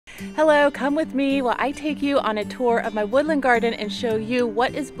Hello, come with me while I take you on a tour of my woodland garden and show you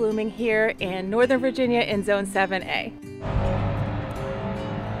what is blooming here in Northern Virginia in Zone 7A.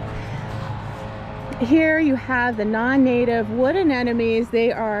 Here you have the non-native wood anemones.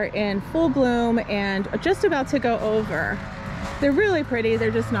 They are in full bloom and are just about to go over. They're really pretty, they're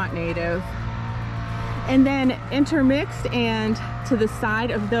just not native. And then intermixed and to the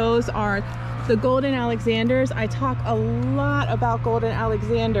side of those are the golden alexanders. I talk a lot about golden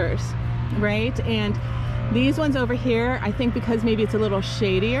alexanders, right? And these ones over here, I think because maybe it's a little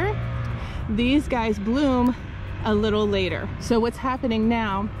shadier, these guys bloom a little later. So what's happening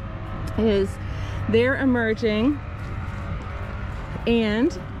now is they're emerging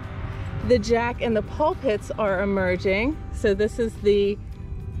and the jack and the pulpits are emerging. So this is the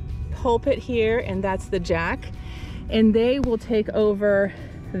pulpit here and that's the jack, and they will take over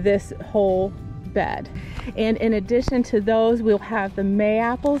this whole bed. And in addition to those, we'll have the May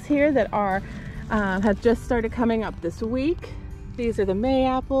apples here that are have just started coming up this week. These are the May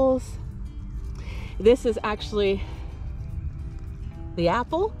apples. This is actually the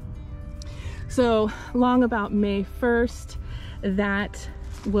apple. So along about May 1st, that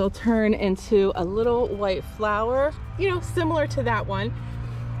will turn into a little white flower, you know, similar to that one.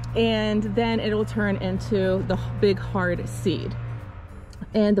 And then it'll turn into the big hard seed.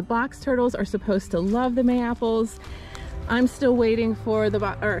 And the box turtles are supposed to love the May apples. I'm still waiting for the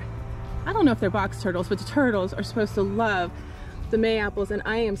I don't know if they're box turtles, but the turtles are supposed to love the May apples, and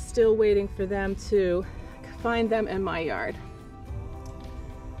I am still waiting for them to find them in my yard.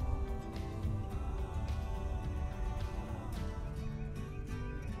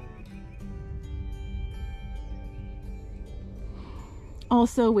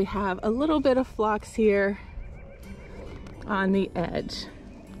 Also, we have a little bit of phlox here on the edge.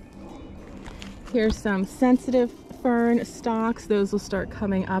 Here's some sensitive fern stalks. Those will start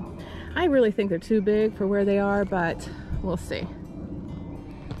coming up. I really think they're too big for where they are, but we'll see.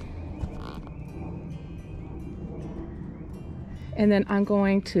 And then I'm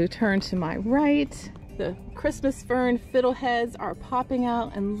going to turn to my right. The Christmas fern fiddleheads are popping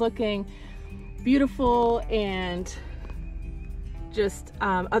out and looking beautiful and just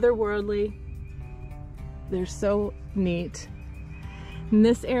otherworldly. They're so neat. And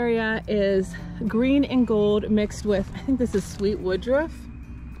this area is green and gold mixed with, I think this is sweet woodruff.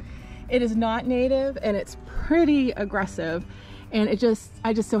 It is not native and it's pretty aggressive, and I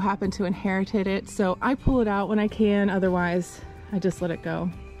just so happen to inherited it, so I pull it out when I can, otherwise I just let it go.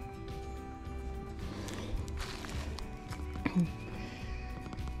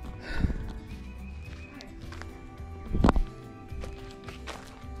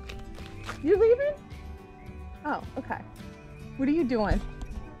 You leaving? Oh, okay. What are you doing?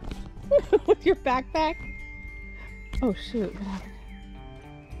 With your backpack? Oh shoot, what happened?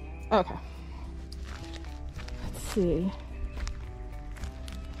 Okay. Let's see.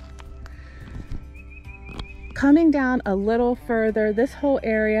 Coming down a little further, this whole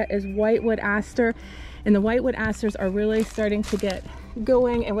area is whitewood aster, and the whitewood asters are really starting to get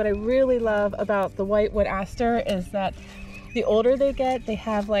going. And what I really love about the whitewood aster is that the older they get, they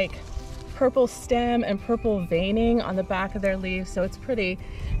have like purple stem and purple veining on the back of their leaves, so it's pretty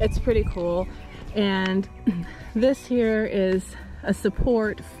cool. And this here is a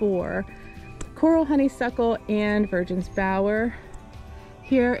support for coral honeysuckle and virgin's bower.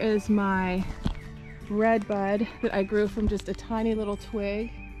 Here is my red bud that I grew from just a tiny little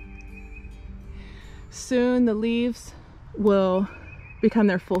twig. Soon the leaves will become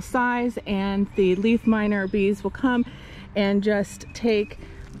their full size and the leaf miner bees will come and just take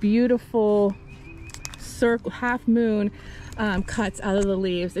beautiful circle half moon cuts out of the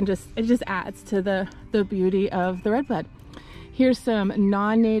leaves, and it just adds to the beauty of the redbud. Here's some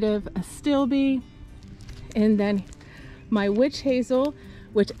non-native astilbe, and then my witch hazel,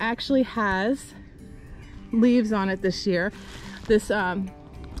 which actually has leaves on it this year. This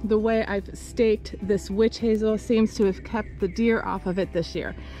the way I've staked this witch hazel seems to have kept the deer off of it this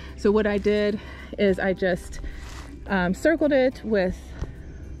year. So what I did is I just circled it with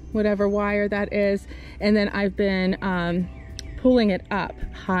whatever wire that is, and then I've been pulling it up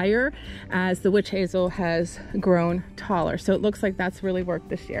higher as the witch hazel has grown taller. So it looks like that's really worked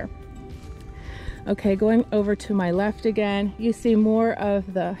this year. Okay, going over to my left again, you see more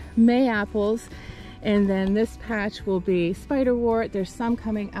of the May apples, and then this patch will be spiderwort. There's some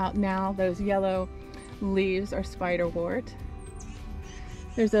coming out now. Those yellow leaves are spiderwort.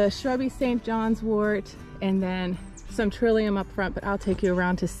 There's a shrubby St. John's wort, and then some trillium up front, but I'll take you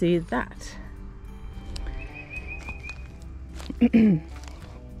around to see that.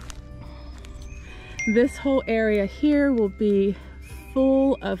 This whole area here will be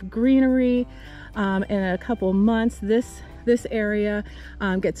full of greenery. In a couple months, this area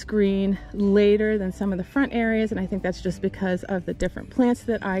gets green later than some of the front areas, and I think that's just because of the different plants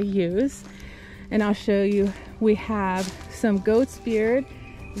that I use. And I'll show you, we have some goat's beard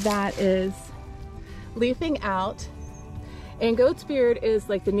that is leafing out. And goat's beard is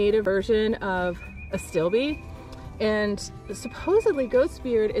like the native version of astilbe. And supposedly goat's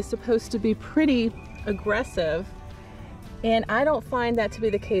beard is supposed to be pretty aggressive. And I don't find that to be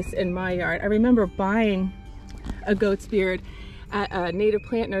the case in my yard. I remember buying a goat's beard at a native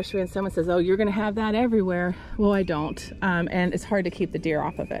plant nursery and someone says, oh, you're gonna have that everywhere. Well, I don't. And it's hard to keep the deer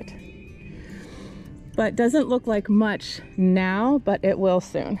off of it. But doesn't look like much now, but it will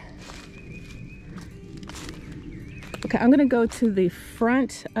soon. Okay, I'm gonna go to the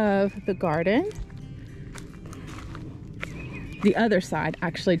front of the garden. The other side,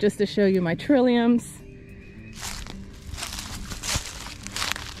 actually, just to show you my trilliums.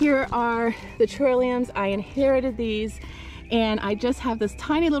 Here are the trilliums. I inherited these, and I just have this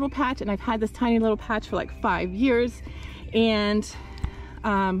tiny little patch, and I've had this tiny little patch for like 5 years, and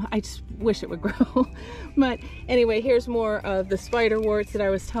I just wish it would grow. But anyway, here's more of the spiderworts that I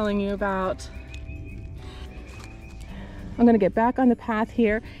was telling you about. I'm gonna get back on the path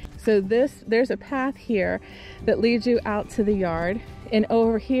here. So there's a path here that leads you out to the yard. And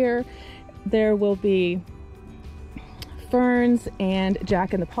over here, there will be ferns and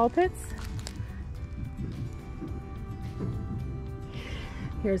jack-in-the-pulpits.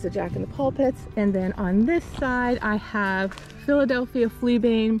 Here's the jack-in-the-pulpits. And then on this side, I have Philadelphia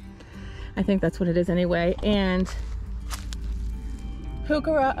fleabane. I think that's what it is anyway. And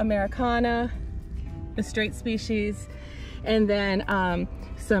Heuchera americana, the straight species. And then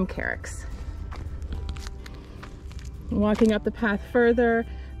some carex. Walking up the path further,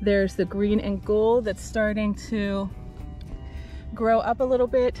 there's the green and gold that's starting to grow up a little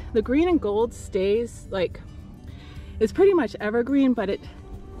bit. The green and gold stays like, it's pretty much evergreen, but it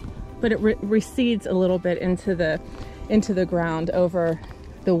recedes a little bit into the ground over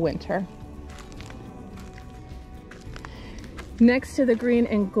the winter. Next to the green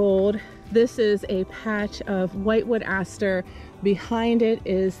and gold, this is a patch of whitewood aster. Behind it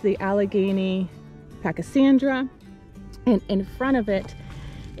is the Allegheny pachysandra, and in front of it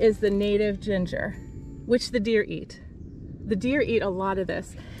is the native ginger, which the deer eat. The deer eat a lot of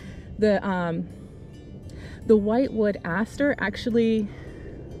this. The whitewood aster, actually,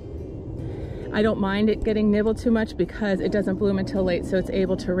 I don't mind it getting nibbled too much because it doesn't bloom until late, so it's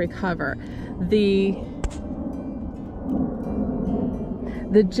able to recover. The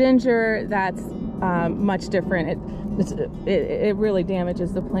ginger, that's much different. It really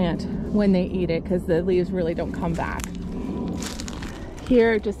damages the plant when they eat it because the leaves really don't come back.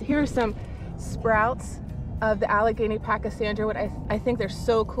 Here are some sprouts of the Allegheny pachysandra. What I think they're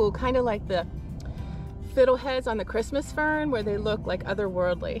so cool, kind of like the fiddleheads on the Christmas fern, where they look like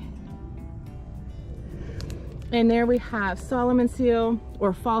otherworldly. And there we have Solomon seal,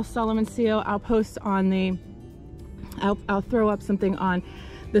 or false Solomon seal. I'll post on the, I'll throw up something on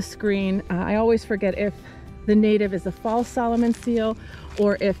the screen. I always forget if the native is the false Solomon seal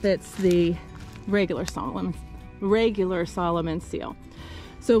or if it's the regular Solomon seal.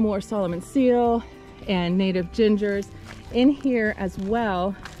 So more Solomon seal and native gingers. In here as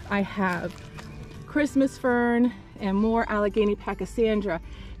well, I have Christmas fern and more Allegheny pachysandra.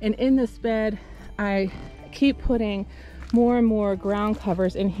 And in this bed, I keep putting more and more ground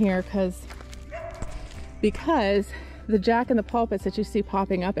covers in here because the jack-in-the-pulpits that you see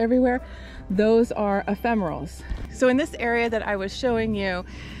popping up everywhere, those are ephemerals. So in this area that I was showing you,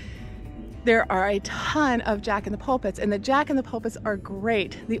 there are a ton of jack-in-the-pulpits, and the jack-in-the-pulpits are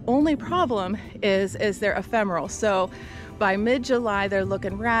great. The only problem is they're ephemeral. So by mid-July, they're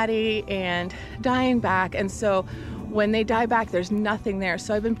looking ratty and dying back. And so when they die back, there's nothing there.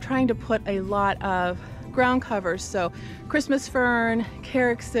 So I've been trying to put a lot of ground covers. So Christmas fern,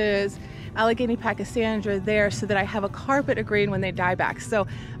 carexes, Allegheny pachysandra there, so that I have a carpet of green when they die back. So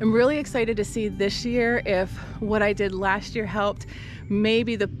I'm really excited to see this year if what I did last year helped.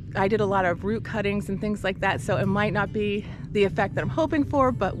 Maybe I did a lot of root cuttings and things like that, so it might not be the effect that I'm hoping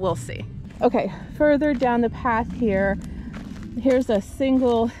for, but we'll see. Okay, further down the path here, here's a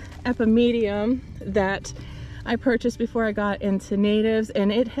single epimedium that I purchased before I got into natives,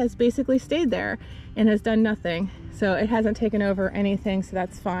 and it has basically stayed there and has done nothing. So it hasn't taken over anything, so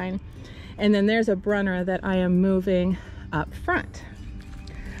that's fine. And then there's a Brunner that I am moving up front.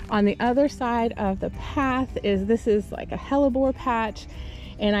 On the other side of the path this is like a hellebore patch,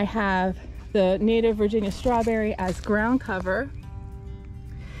 and I have the native Virginia strawberry as ground cover.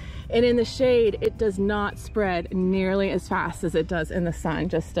 And in the shade, it does not spread nearly as fast as it does in the sun,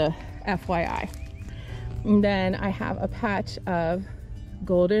 just a FYI. And then I have a patch of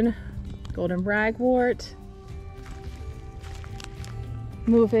golden ragwort.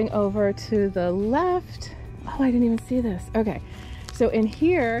 Moving over to the left. Oh, I didn't even see this. Okay, so in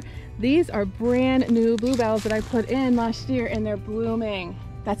here, these are brand new bluebells that I put in last year and they're blooming.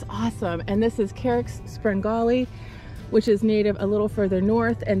 That's awesome. And this is Carex sprengali, which is native a little further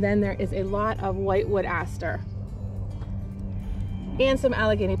north. And then there is a lot of whitewood aster and some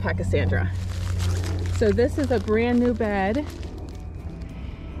Allegheny pachysandra. So this is a brand new bed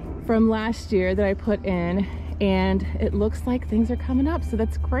from last year that I put in, and it looks like things are coming up, so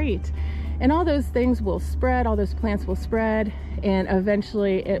that's great. And all those things will spread, all those plants will spread, and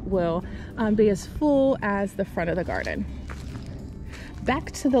eventually it will be as full as the front of the garden.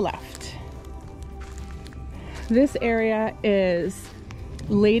 Back to the left. This area is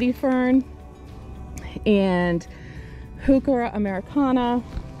lady fern and Heuchera americana,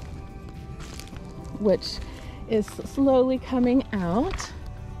 which is slowly coming out.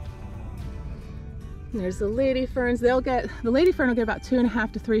 There's the lady ferns. The lady fern will get about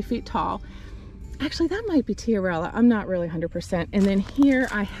 2.5 to 3 feet tall. Actually, that might be tiarella. I'm not really 100%. And then here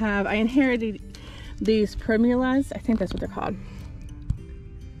I inherited these primulas. I think that's what they're called,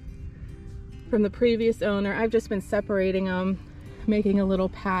 from the previous owner. I've just been separating them, making a little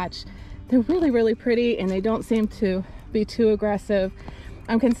patch. They're really, really pretty, and they don't seem to be too aggressive.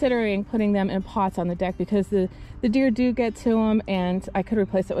 I'm considering putting them in pots on the deck because the deer do get to them, and I could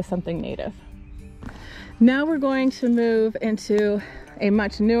replace it with something native. Now we're going to move into a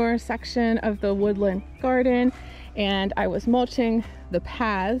much newer section of the woodland garden, and I was mulching the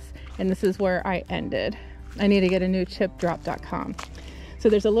paths, and this is where I ended. I need to get a new chipdrop.com. So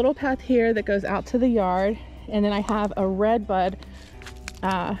there's a little path here that goes out to the yard, and then I have a red bud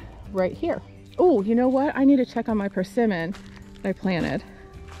right here. Oh, you know what? I need to check on my persimmon that I planted.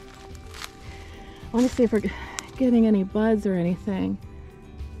 I want to see if we're getting any buds or anything.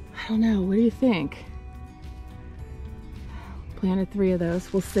 I don't know. What do you think? Planted 3 of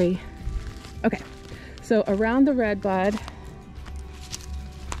those. We'll see. Okay, so around the red bud,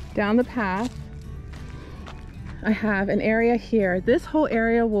 down the path, I have an area here. This whole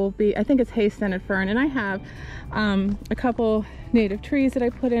area will be, I think it's hay-scented fern, and I have a couple native trees that I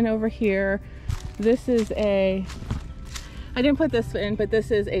put in over here. This is I didn't put this in, but this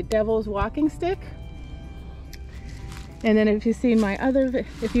is a devil's walking stick. And then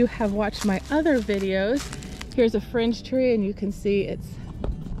if you have watched my other videos, here's a fringe tree, and you can see it's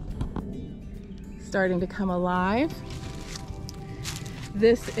starting to come alive.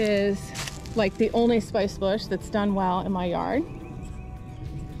 This is like the only spice bush that's done well in my yard.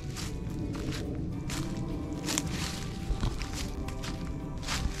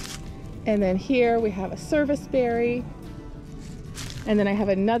 And then here we have a serviceberry. And then I have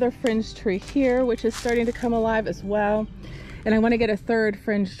another fringe tree here, which is starting to come alive as well. And I want to get a third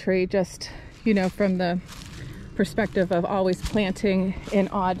fringe tree, just, you know, from the perspective of always planting in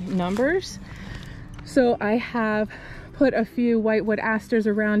odd numbers. So I have put a few whitewood asters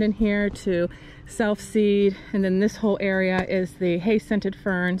around in here to self-seed, and then this whole area is the hay-scented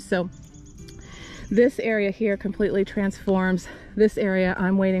fern. So this area here completely transforms. This area,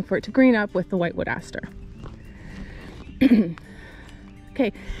 I'm waiting for it to green up with the whitewood aster.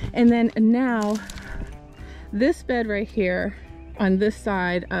 Okay, and then now this bed right here on this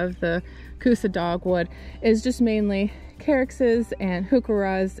side of the Coosa dogwood is just mainly Carexes and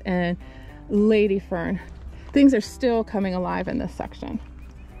Heucheras and lady fern. Things are still coming alive in this section.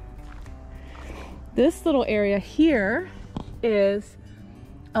 This little area here is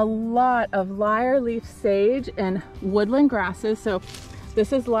a lot of lyre leaf sage and woodland grasses. So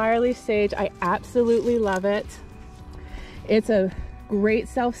this is lyre leaf sage. I absolutely love it. It's a great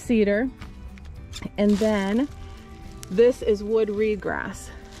self-seeder. And then this is wood reed grass.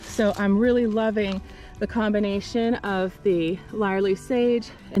 So I'm really loving the combination of the lyre leaf sage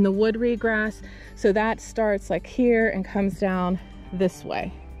and the wood reed grass. So that starts like here and comes down this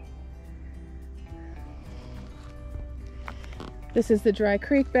way. This is the dry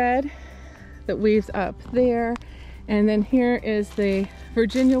creek bed that weaves up there. And then here is the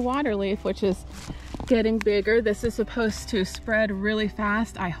Virginia waterleaf, which is getting bigger. This is supposed to spread really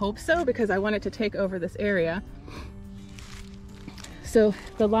fast. I hope so, because I want it to take over this area. So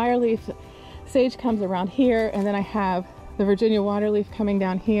the lyre leaf sage comes around here, and then I have the Virginia waterleaf coming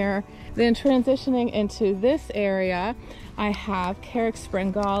down here. Then transitioning into this area, I have Carex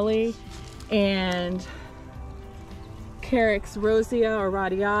sprengali and Carex rosea or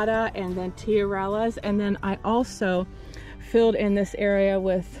radiata, and then tiarellas. And then I also filled in this area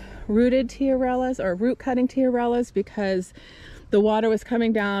with rooted tiarellas or root cutting tiarellas because the water was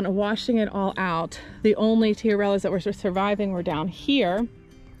coming down and washing it all out. The only tiarellas that were surviving were down here.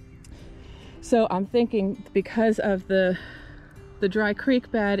 So I'm thinking because of the dry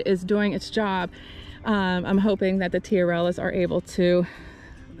creek bed is doing its job, I'm hoping that the tiarellas are able to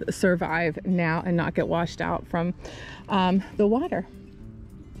survive now and not get washed out from the water.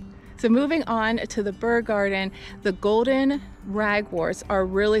 So moving on to the bird garden, the golden ragworts are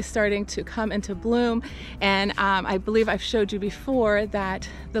really starting to come into bloom, and I believe I've showed you before that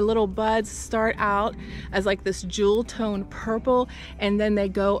the little buds start out as like this jewel tone purple, and then they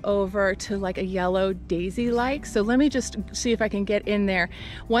go over to like a yellow daisy like. So let me just see if I can get in there.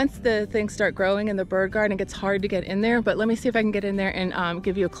 Once the things start growing in the bird garden, it gets hard to get in there, but let me see if I can get in there and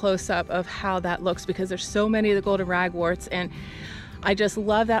give you a close-up of how that looks, because there's so many of the golden ragworts, and I just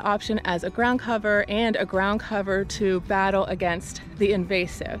love that option as a ground cover and a ground cover to battle against the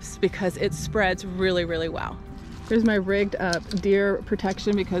invasives because it spreads really, really well. Here's my rigged up deer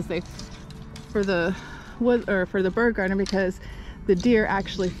protection because for the bird garden, because the deer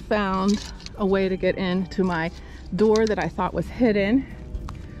actually found a way to get into my door that I thought was hidden.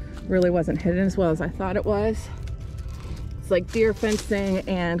 Really wasn't hidden as well as I thought it was. It's like deer fencing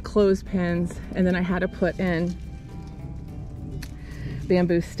and clothespins, and then I had to put in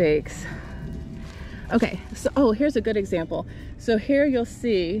bamboo stakes. Okay, so oh, here's a good example. So here you'll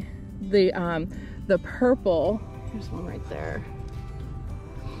see the purple. Here's one right there.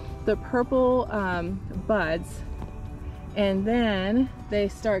 The purple buds, and then they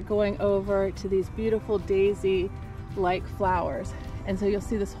start going over to these beautiful daisy-like flowers. And so you'll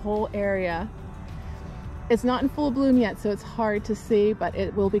see this whole area. It's not in full bloom yet, so it's hard to see, but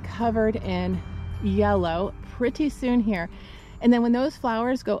it will be covered in yellow pretty soon here. And then when those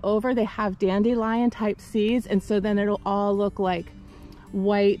flowers go over, they have dandelion type seeds, and so then it'll all look like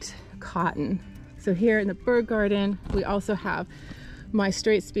white cotton. So here in the bird garden, we also have my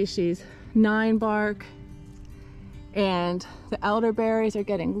straight species 9-bark, and the elderberries are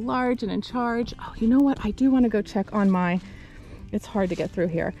getting large and in charge. Oh, you know what? I do want to go check on my, it's hard to get through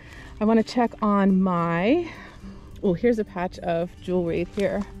here. I want to check on my, oh, here's a patch of jewelweed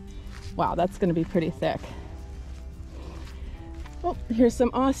here. Wow, that's going to be pretty thick. Oh, here's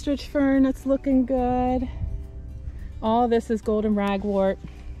some ostrich fern that's looking good. All this is golden ragwort.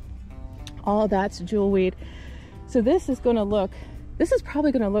 All that's jewelweed. So this is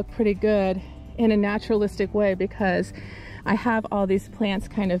probably gonna look pretty good in a naturalistic way because I have all these plants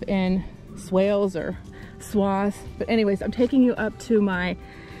kind of in swales or swaths. But anyways, I'm taking you up to my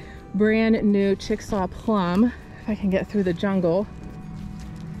brand new Chickasaw plum. If I can get through the jungle.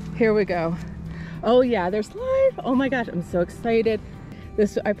 Here we go. Oh yeah, there's life. Oh my gosh, I'm so excited.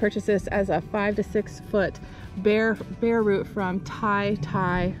 I purchased this as a 5 to 6 foot bare root from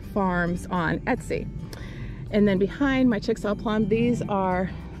Thai Farms on Etsy. And then behind my Chickasaw plum, these are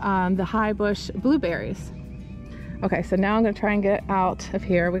the high bush blueberries. Okay, so now I'm gonna try and get out of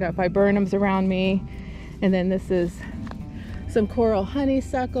here. We got viburnums around me, and then this is some coral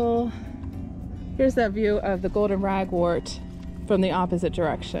honeysuckle. Here's that view of the golden ragwort from the opposite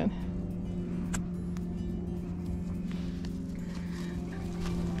direction.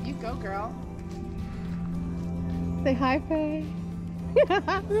 Go, girl. Say hi, Faye.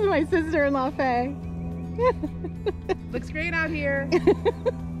 This is my sister-in-law, Faye. Looks great out here.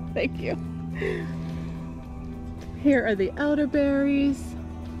 Thank you. Here are the elderberries.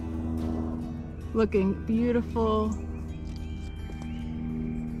 Looking beautiful.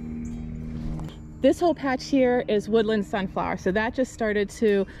 This whole patch here is woodland sunflower. So that just started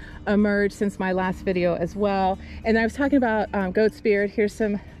to emerge since my last video as well. And I was talking about goat's beard. Here's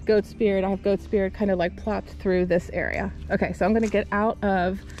some goat's beard. I have goat's beard kind of like plopped through this area. Okay, so I'm gonna get out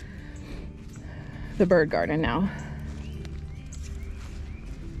of the bird garden now.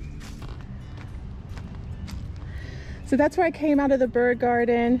 So that's where I came out of the bird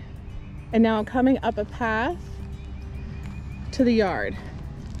garden, and now I'm coming up a path to the yard.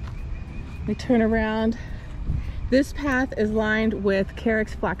 Let me turn around. This path is lined with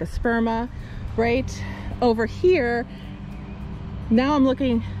Carex flaccosperma. Right over here, now I'm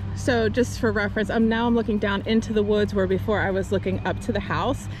looking, so just for reference, I'm looking down into the woods where before I was looking up to the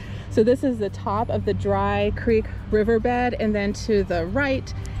house. So this is the top of the dry creek riverbed, and then to the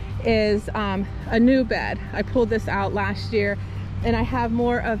right is a new bed. I pulled this out last year, and I have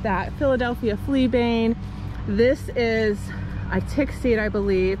more of that Philadelphia fleabane. This is a tick seed, I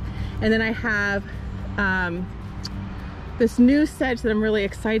believe. And then I have this new sedge that I'm really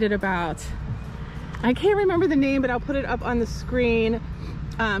excited about. I can't remember the name, but I'll put it up on the screen.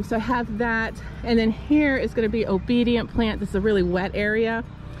 So I have that. And then here is going to be obedient plant. This is a really wet area.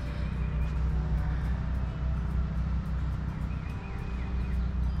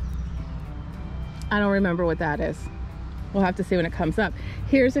 I don't remember what that is. We'll have to see when it comes up.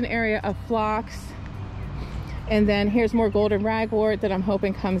 Here's an area of phlox. And then here's more golden ragwort that I'm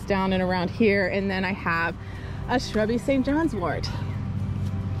hoping comes down and around here. And then I have a shrubby St. John's wort.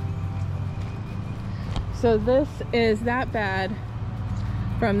 So this is that bed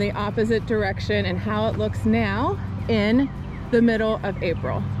from the opposite direction and how it looks now in the middle of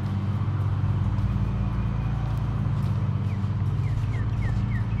April.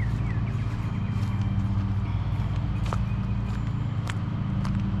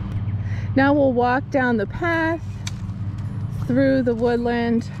 Now we'll walk down the path through the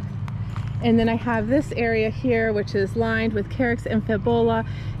woodland, and then I have this area here which is lined with Carex and Fibula,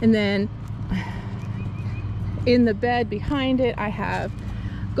 and then in the bed behind it I have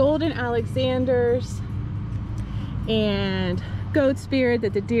golden Alexanders and goat's beard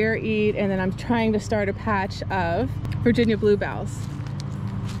that the deer eat, and then I'm trying to start a patch of Virginia bluebells.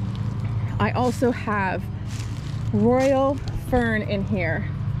 I also have royal fern in here,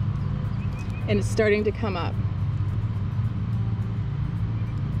 and it's starting to come up.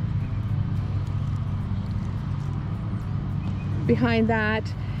 Behind that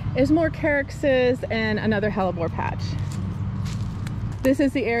is more Carexes and another hellebore patch. This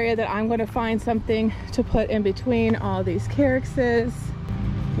is the area that I'm going to find something to put in between all these Carexes.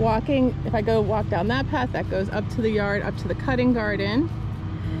 Walking, if I go walk down that path, that goes up to the yard, up to the cutting garden.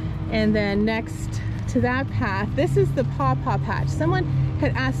 And then next to that path, this is the pawpaw patch. Someone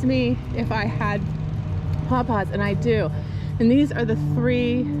had asked me if I had pawpaws, and I do. And these are the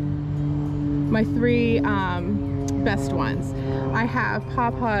my three best ones. I have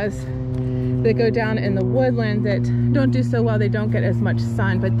pawpaws that go down in the woodland that don't do so well. They don't get as much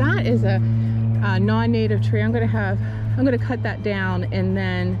sun, but that is a non-native tree. I'm gonna cut that down and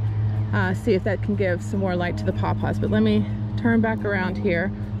then see if that can give some more light to the pawpaws. But let me turn back around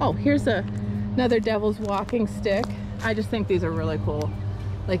here. Oh, here's another devil's walking stick. I just think these are really cool.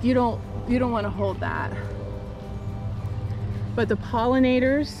 Like you don't want to hold that. But the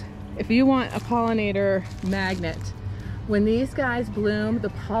pollinators, if you want a pollinator magnet, when these guys bloom, the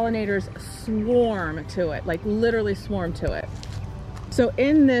pollinators swarm to it, like literally swarm to it. So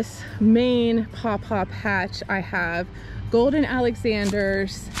in this main pawpaw patch, I have golden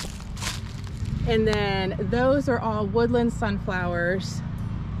Alexanders, and then those are all woodland sunflowers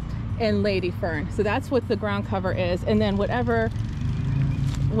and lady fern. So that's what the ground cover is. And then whatever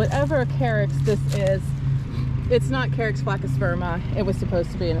Carex this is, it's not Carex flaccusperma. It was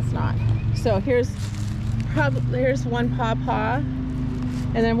supposed to be, and it's not. So here's one pawpaw,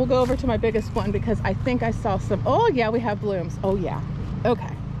 and then we'll go over to my biggest one because I think I saw some. Oh yeah, we have blooms. Oh yeah.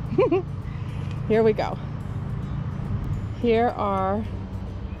 Okay. Here we go. Here are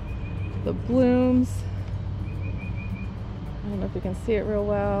the blooms. I don't know if you can see it real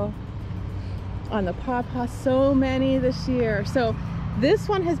well on the pawpaw. So many this year. So this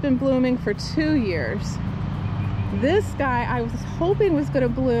one has been blooming for 2 years. This guy I was hoping was going to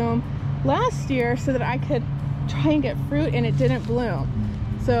bloom last year so that I could try and get fruit, and it didn't bloom.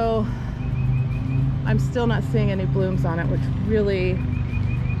 So I'm still not seeing any blooms on it, which really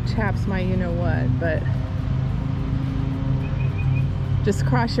chaps my you-know-what, but just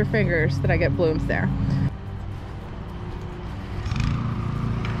cross your fingers that I get blooms there.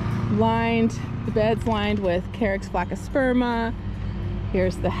 The bed's lined with Carex flaccusperma.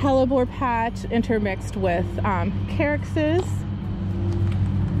 Here's the hellebore patch intermixed with Carexes.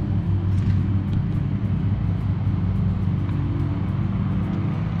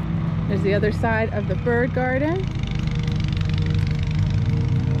 There's the other side of the bird garden.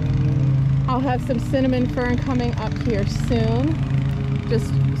 I'll have some cinnamon fern coming up here soon,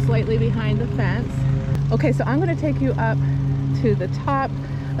 just slightly behind the fence. Okay, so I'm going to take you up to the top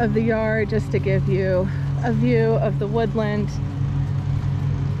of the yard just to give you a view of the woodland,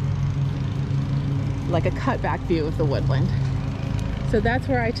 like a cutback view of the woodland. So that's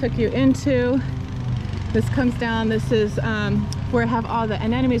where I took you into. This comes down, this is where I have all the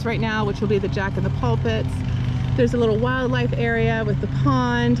anemones right now, which will be the jack and the pulpits. There's a little wildlife area with the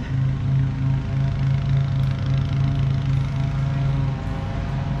pond.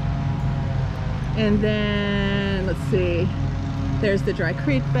 And then, let's see, there's the dry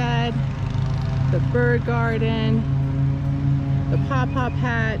creek bed, the bird garden, the pawpaw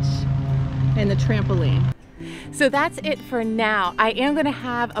patch, and the trampoline. So that's it for now. I am going to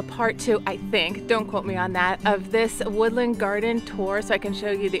have a part 2, I think, don't quote me on that, of this Woodland Garden Tour so I can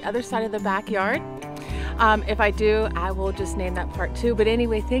show you the other side of the backyard. If I do, I will just name that part 2. But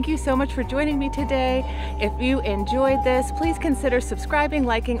anyway, thank you so much for joining me today. If you enjoyed this, please consider subscribing,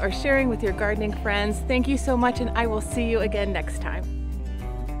 liking, or sharing with your gardening friends. Thank you so much, and I will see you again next time.